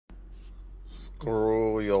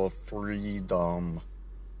Screw your freedom.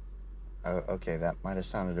 Okay, that might have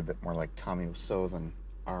sounded a bit more like Tommy Wiseau than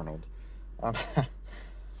Arnold. Um,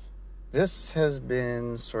 this has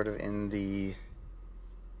been sort of in the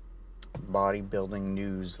bodybuilding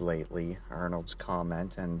news lately, Arnold's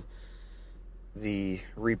comment and the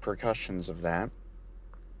repercussions of that.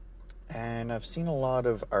 And I've seen a lot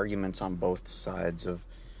of arguments on both sides of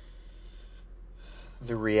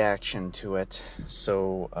the reaction to it.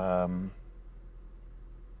 So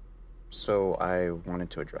I wanted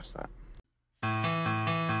to address that.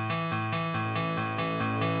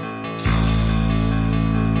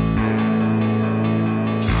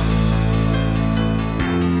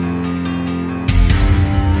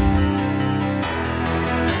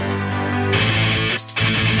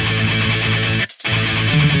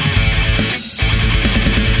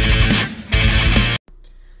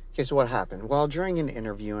 Okay, so what happened? Well, during an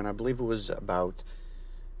interview, and I believe it was about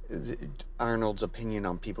Arnold's opinion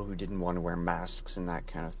on people who didn't want to wear masks and that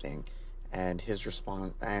kind of thing, and his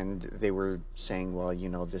response, and they were saying, well,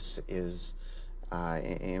 this is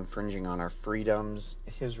infringing on our freedoms.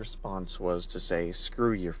 His response was to say,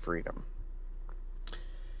 screw your freedom.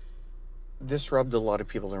 This rubbed a lot of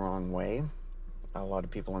people the wrong way. A lot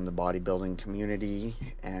of people in the bodybuilding community,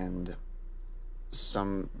 and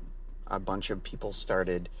a bunch of people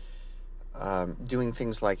started doing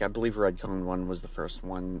things like, I believe Red Cone One was the first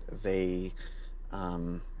one. They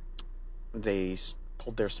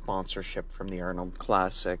pulled their sponsorship from the Arnold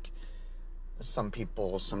Classic. Some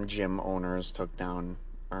gym owners took down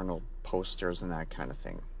Arnold posters and that kind of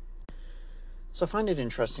thing. So I find it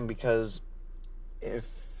interesting because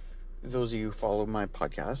if those of you who follow my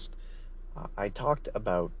podcast, I talked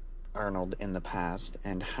about Arnold in the past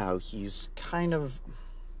and how he's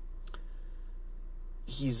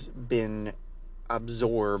been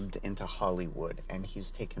absorbed into Hollywood and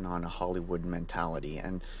he's taken on a Hollywood mentality.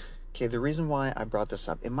 And okay, the reason why I brought this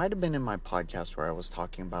up, it might have been in my podcast where I was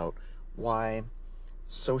talking about why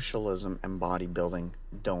socialism and bodybuilding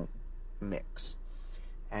don't mix.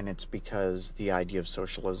 And it's because the idea of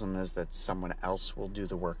socialism is that someone else will do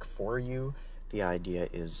the work for you. The idea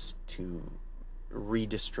is to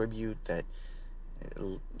redistribute, that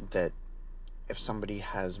if somebody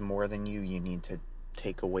has more than you, you need to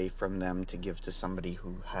take away from them to give to somebody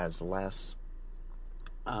who has less.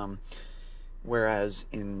 Whereas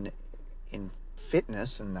in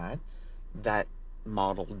fitness and that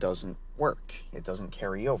model doesn't work. It doesn't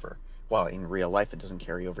carry over. Well, in real life, it doesn't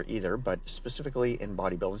carry over either, but specifically in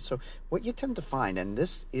bodybuilding. So what you tend to find, and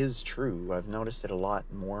this is true, I've noticed it a lot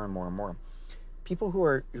more and more and more, people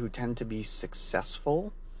who tend to be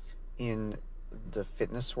successful in the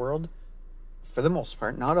fitness world, for the most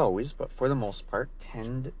part, not always, but for the most part,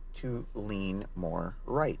 tend to lean more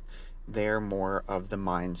right. They're more of the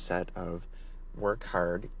mindset of work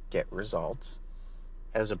hard, get results,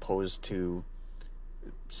 as opposed to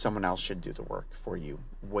someone else should do the work for you.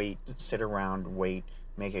 Sit around, wait,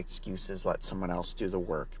 make excuses, let someone else do the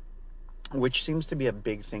work, which seems to be a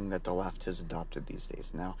big thing that the left has adopted these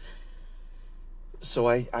days now. So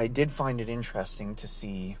I did find it interesting to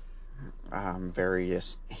see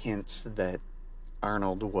various hints that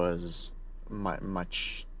Arnold was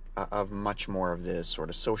much more of this sort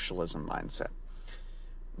of socialism mindset.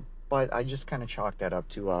 But I just kind of chalked that up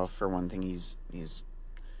to, for one thing, he's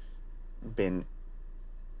been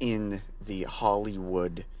in the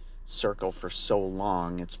Hollywood circle for so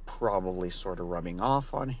long, it's probably sort of rubbing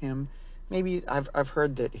off on him. Maybe I've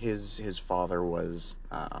heard that his father was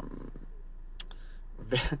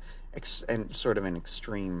and sort of an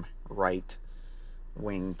extreme right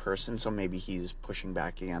wing person, so maybe he's pushing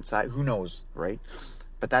back against that. Who knows, right?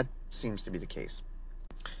 But that seems to be the case.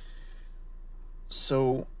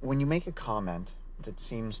 So when you make a comment that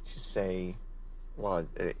seems to say, well,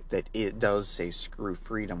 that it does say screw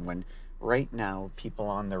freedom, when right now people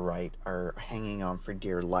on the right are hanging on for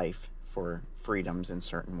dear life for freedoms in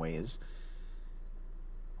certain ways,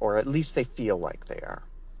 or at least they feel like they are,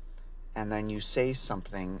 and then you say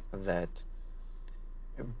something that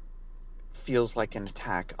feels like an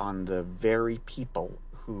attack on the very people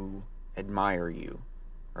who admire you,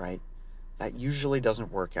 right? That usually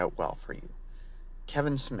doesn't work out well for you.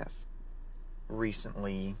 Kevin Smith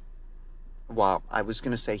recently, well, I was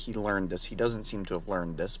going to say he learned this. He doesn't seem to have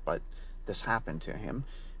learned this, but this happened to him,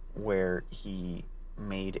 where he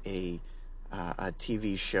made a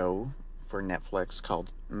TV show for Netflix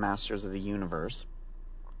called Masters of the Universe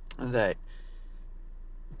that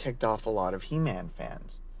ticked off a lot of He-Man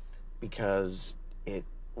fans because it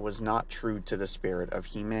was not true to the spirit of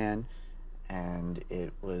He-Man, and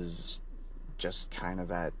it was just kind of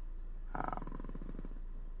that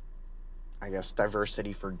I guess,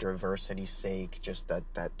 diversity for diversity's sake, just that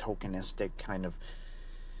tokenistic kind of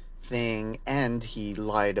thing, and he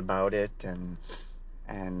lied about it, and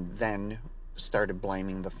then started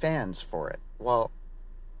blaming the fans for it. Well,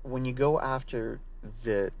 when you go after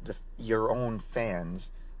the your own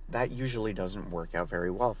fans, that usually doesn't work out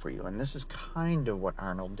very well for you. And this is kind of what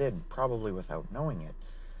Arnold did, probably without knowing it.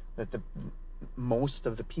 That the most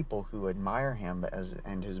of the people who admire him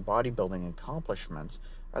and his bodybuilding accomplishments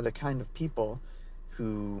are the kind of people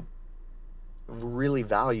who really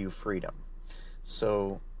value freedom.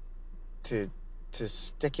 So to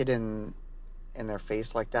stick it in their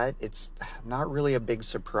face like that, it's not really a big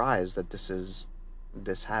surprise that this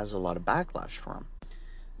has a lot of backlash for him.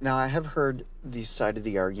 Now, I have heard the side of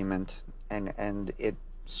the argument, and it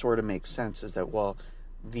sort of makes sense, is that, well,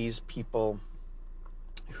 these people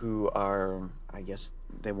who are, I guess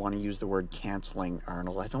they want to use the word canceling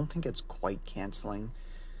Arnold. I don't think it's quite canceling.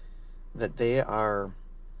 That they are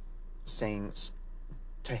saying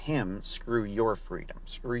to him, screw your freedom.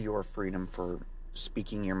 Screw your freedom for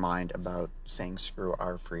speaking your mind about saying screw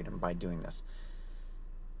our freedom by doing this.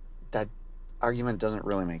 That argument doesn't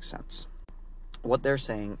really make sense. What they're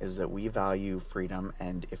saying is that we value freedom,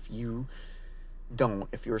 and if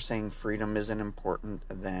you're saying freedom isn't important,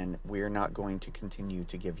 then we're not going to continue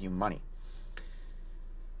to give you money.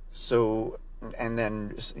 So, and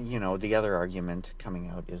then, the other argument coming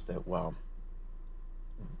out is that, well,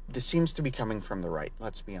 this seems to be coming from the right,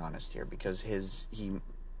 let's be honest here, because his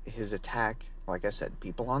attack, like I said,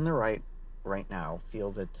 people on the right now feel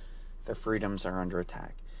that their freedoms are under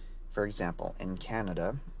attack. For example, in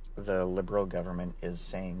Canada, the Liberal government is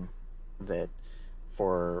saying that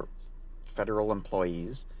for federal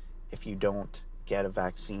employees, if you don't get a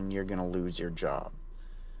vaccine, you're going to lose your job.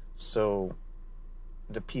 So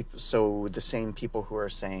the same people who are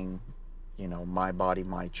saying, my body,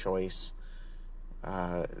 my choice,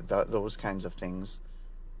 those kinds of things,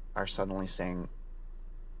 are suddenly saying,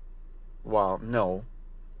 well, no,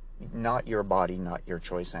 not your body, not your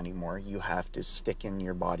choice anymore. You have to stick in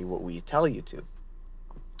your body what we tell you to.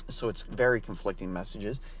 So it's very conflicting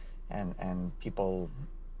messages, and people,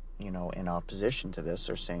 in opposition to this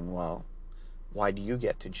are saying, well, why do you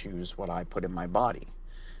get to choose what I put in my body,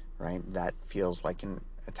 right? That feels like an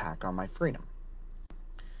attack on my freedom.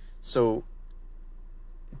 So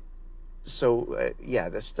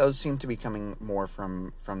this does seem to be coming more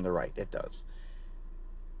from the right. It does.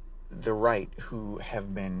 The right, who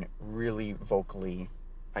have been really vocally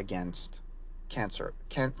against cancel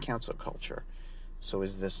culture. So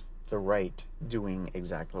is this the right doing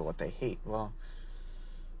exactly what they hate? Well,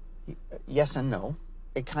 yes and no.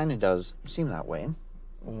 It kind of does seem that way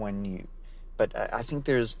but I think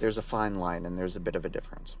there's a fine line, and there's a bit of a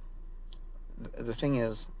difference. The thing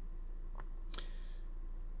is,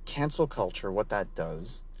 cancel culture, what that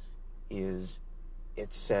does is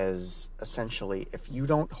it says, essentially, if you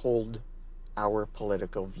don't hold our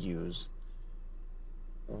political views,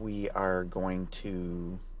 we are going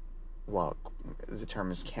to, well, the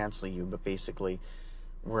term is cancel you, but basically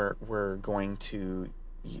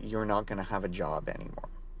you're not going to have a job anymore.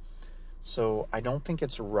 So I don't think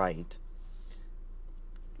it's right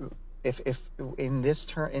if in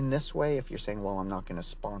this way, if you're saying, well, I'm not going to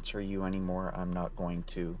sponsor you anymore, I'm not going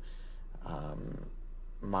to,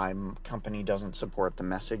 my company doesn't support the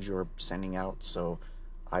message you're sending out, so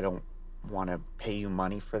I don't want to pay you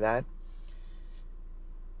money for that.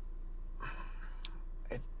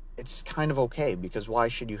 It's kind of okay, because why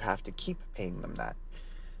should you have to keep paying them that?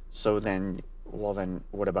 So then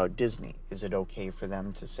what about Disney? Is it okay for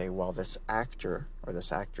them to say, well, this actor or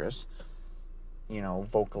this actress,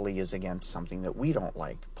 vocally is against something that we don't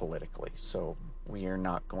like politically, so we're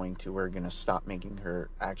going to stop making her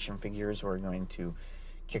action figures, we're going to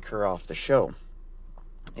kick her off the show?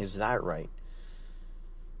 Is that right?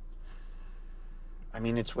 I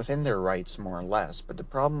mean, it's within their rights, more or less, but the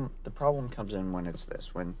problem comes in when it's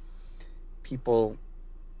this, when people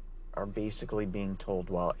are basically being told,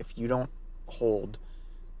 well, if you don't hold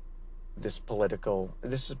this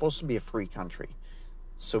is supposed to be a free country,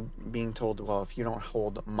 so being told, well, if you don't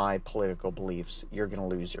hold my political beliefs, you're going to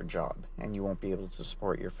lose your job, and you won't be able to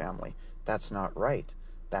support your family. That's not right.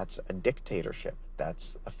 That's a dictatorship.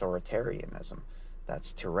 That's authoritarianism.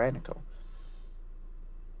 That's tyrannical.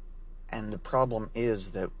 And the problem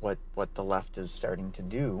is that what the left is starting to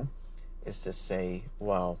do is to say,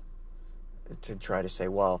 well,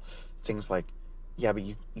 things like, yeah, but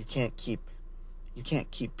you can't keep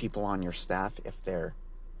people on your staff if they're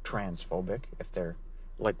transphobic, if they're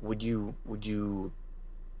like, would you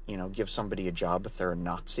give somebody a job if they're a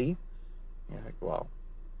Nazi? You're like, well,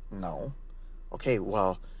 no. Okay,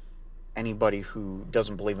 well, anybody who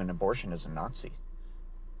doesn't believe in abortion is a Nazi.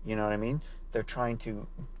 You know what I mean? They're trying to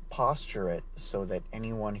posture it so that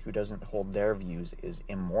anyone who doesn't hold their views is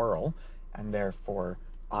immoral and therefore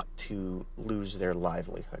ought to lose their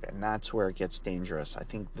livelihood. And that's where it gets dangerous. I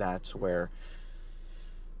think that's where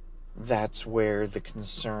the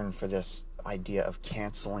concern for this idea of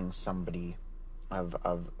canceling somebody,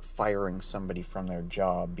 of firing somebody from their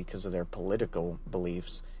job because of their political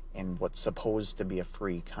beliefs in what's supposed to be a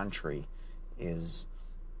free country is,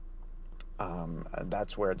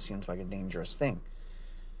 that's where it seems like a dangerous thing.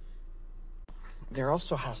 There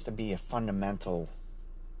also has to be a fundamental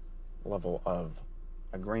level of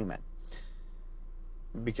agreement,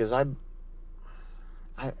 because I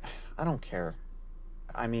don't care.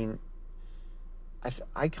 I mean,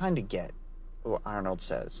 I kind of get what Arnold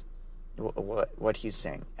says, what he's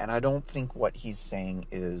saying, and I don't think what he's saying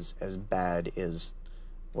is as bad as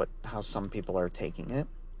how some people are taking it.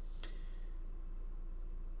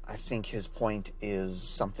 I think his point is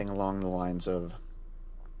something along the lines of,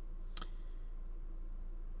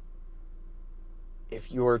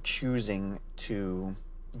 if you're choosing to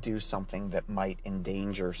do something that might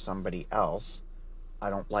endanger somebody else, I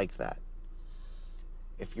don't like that.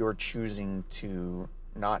 If you're choosing to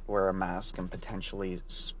not wear a mask and potentially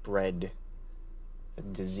spread a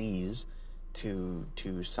disease to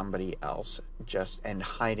somebody else, and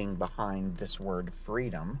hiding behind this word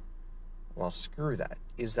freedom, well, screw that.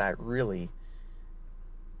 Is that really,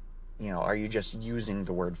 are you just using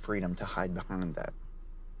the word freedom to hide behind that?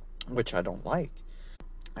 Which I don't like.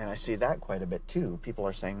 And I see that quite a bit too. People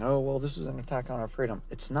are saying, oh, well, this is an attack on our freedom.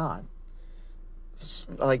 It's not.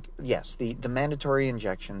 Like, yes, the mandatory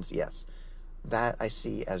injections, yes. That I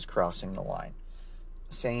see as crossing the line.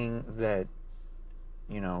 Saying that,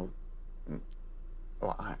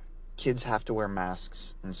 kids have to wear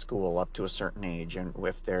masks in school up to a certain age, and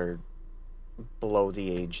if they're below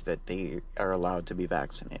the age that they are allowed to be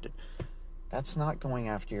vaccinated. That's not going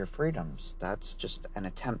after your freedoms. That's just an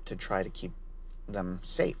attempt to try to keep them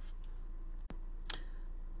safe.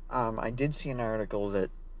 I did see an article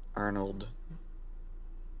that Arnold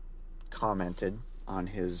commented on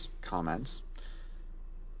his comments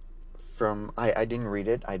from, I didn't read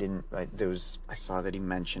it. I saw that he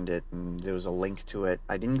mentioned it and there was a link to it.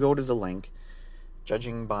 I didn't go to the link.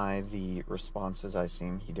 Judging by the responses I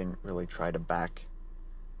seen, he didn't really try to back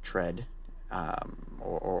tread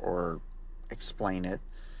or explain it.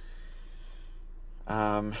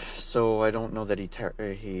 So I don't know that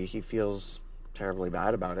he feels terribly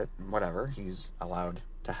bad about it. Whatever, he's allowed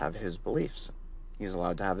to have his beliefs. He's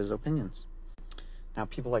allowed to have his opinions. Now,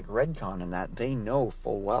 people like Redcon and that, they know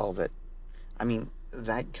full well that,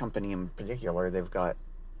 that company in particular, they've got,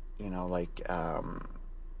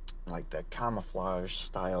 like the camouflage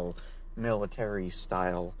style, military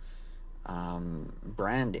style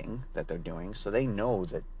branding that they're doing. So they know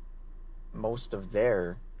that most of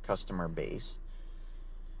their customer base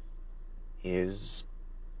is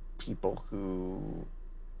people who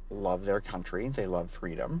love their country, they love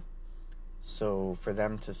freedom. So for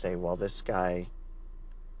them to say, well, this guy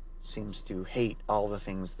seems to hate all the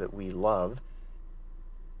things that we love,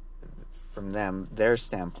 from their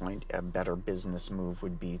standpoint, a better business move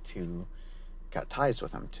would be to cut ties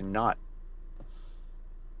with him, to not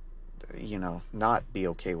be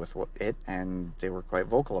okay with it, and they were quite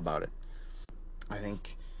vocal about it. I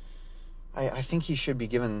think he should be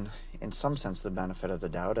given, in some sense, the benefit of the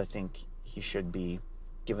doubt. I think he should be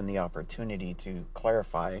given the opportunity to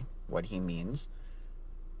clarify what he means.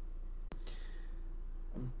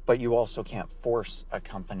 But you also can't force a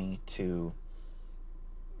company to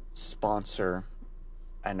sponsor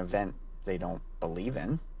an event they don't believe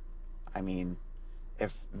in.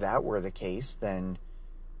 If that were the case, then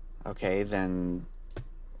okay, then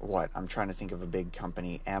what? I'm trying to think of a big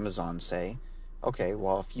company, Amazon, say, okay,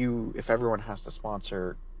 well, if everyone has to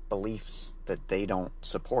sponsor beliefs that they don't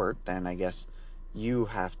support, then I guess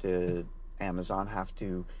Amazon have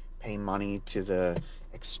to pay money to the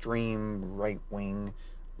extreme right-wing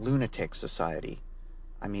lunatic society.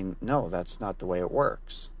 No, that's not the way it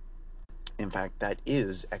works. In fact, that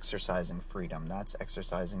is exercising freedom. That's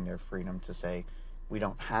exercising their freedom to say, we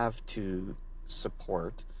don't have to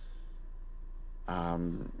support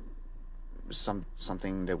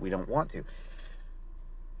something that we don't want to.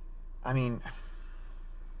 I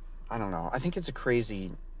don't know. I think it's a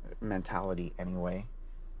crazy mentality anyway.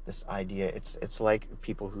 This idea, it's like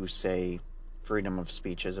people who say freedom of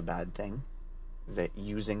speech is a bad thing, that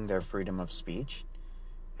using their freedom of speech,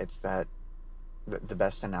 it's that the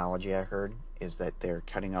best analogy I heard is that they're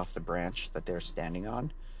cutting off the branch that they're standing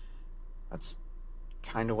on. That's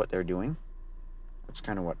kind of what they're doing. That's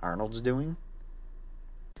kind of what Arnold's doing.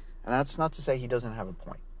 And that's not to say he doesn't have a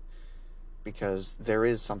point, because there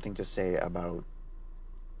is something to say about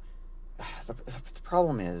the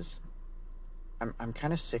problem is I'm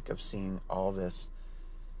kind of sick of seeing all this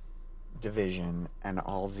division and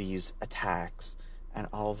all these attacks and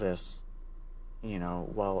all this,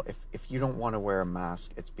 well, if you don't want to wear a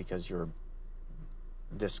mask, it's because you're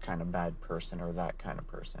this kind of bad person or that kind of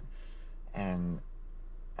person. And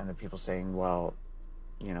the people saying, well,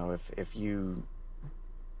 if you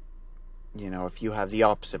have the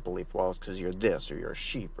opposite belief, well, it's because you're this, or you're a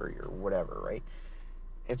sheep, or you're whatever, right?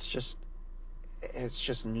 It's just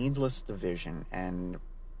needless division. And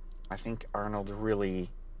I think Arnold really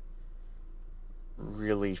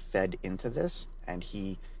fed into this, and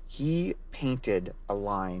he painted a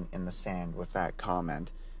line in the sand with that comment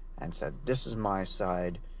and said, this is my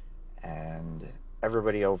side, and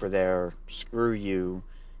everybody over there, screw you,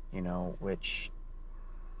 which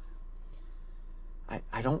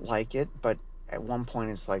I don't like it. But at one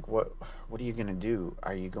point it's like, what are you going to do?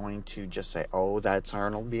 Are you going to just say, oh, that's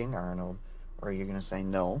Arnold being Arnold? Or are you going to say,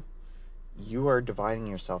 no, you are dividing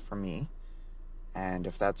yourself from me, and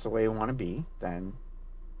if that's the way you want to be, then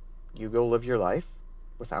you go live your life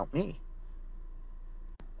without me?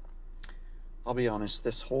 I'll be honest,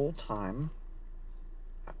 this whole time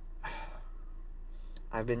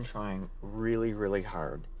I've been trying really, really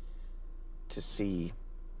hard to see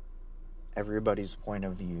everybody's point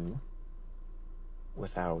of view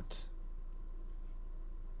without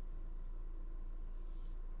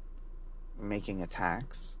making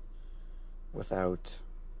attacks, without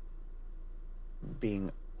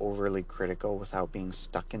being overly critical, without being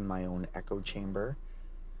stuck in my own echo chamber,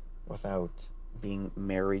 without being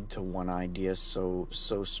married to one idea so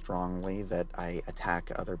strongly that I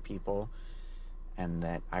attack other people and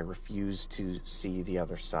that I refuse to see the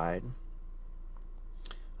other side.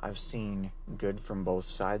 I've seen good from both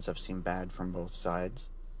sides. I've seen bad from both sides.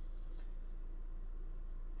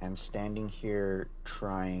 And standing here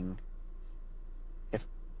trying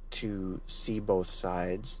to see both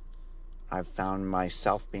sides, I've found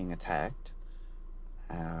myself being attacked,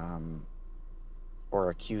 or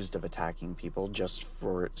accused of attacking people just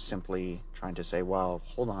for simply trying to say, well,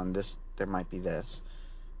 hold on, there might be this.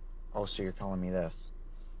 Oh, so you're calling me this.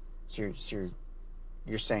 So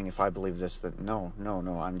you're saying if I believe this, that no,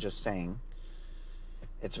 I'm just saying.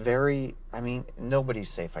 It's nobody's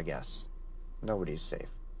safe, I guess. Nobody's safe.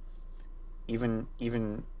 Even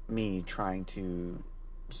me trying to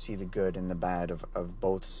see the good and the bad of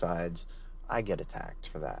both sides, I get attacked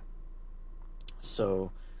for that.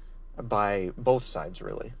 So, by both sides,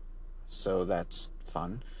 really. So that's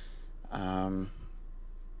fun.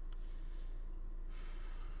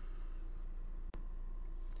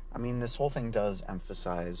 This whole thing does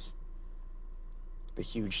emphasize the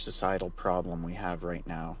huge societal problem we have right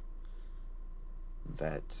now,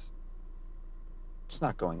 that it's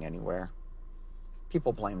not going anywhere.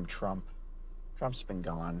 People blame Trump. Trump's been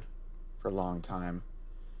gone for a long time,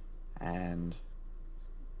 and the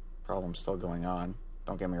problem's still going on.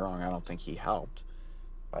 Don't get me wrong, I don't think he helped,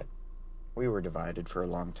 but we were divided for a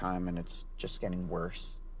long time, and it's just getting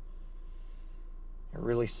worse. It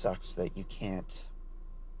really sucks that you can't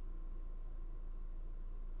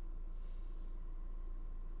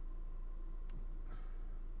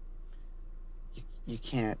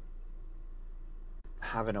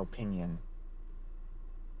have an opinion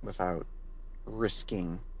without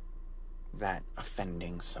risking that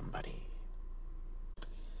offending somebody.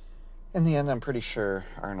 In the end, I'm pretty sure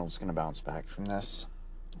Arnold's going to bounce back from this.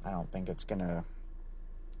 I don't think it's going to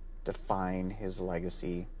define his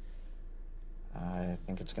legacy. I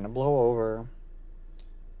think it's going to blow over,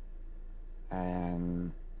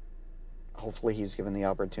 and hopefully he's given the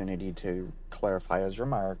opportunity to clarify his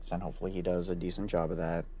remarks, and hopefully he does a decent job of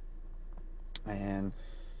that. And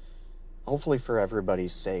hopefully for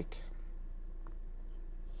everybody's sake,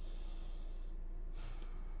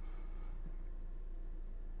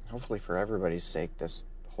 this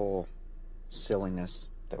whole silliness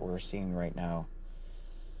that we're seeing right now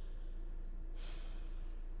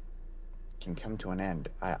can come to an end.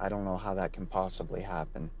 I don't know how that can possibly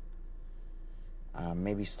happen.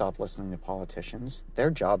 Maybe stop listening to politicians.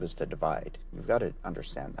 Their job is to divide. You've got to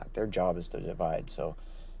understand that. Their job is to divide. So,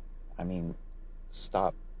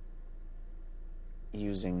 stop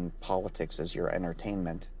using politics as your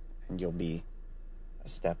entertainment, and you'll be a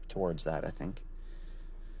step towards that, I think.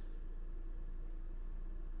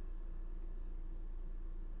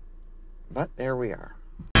 But there we are.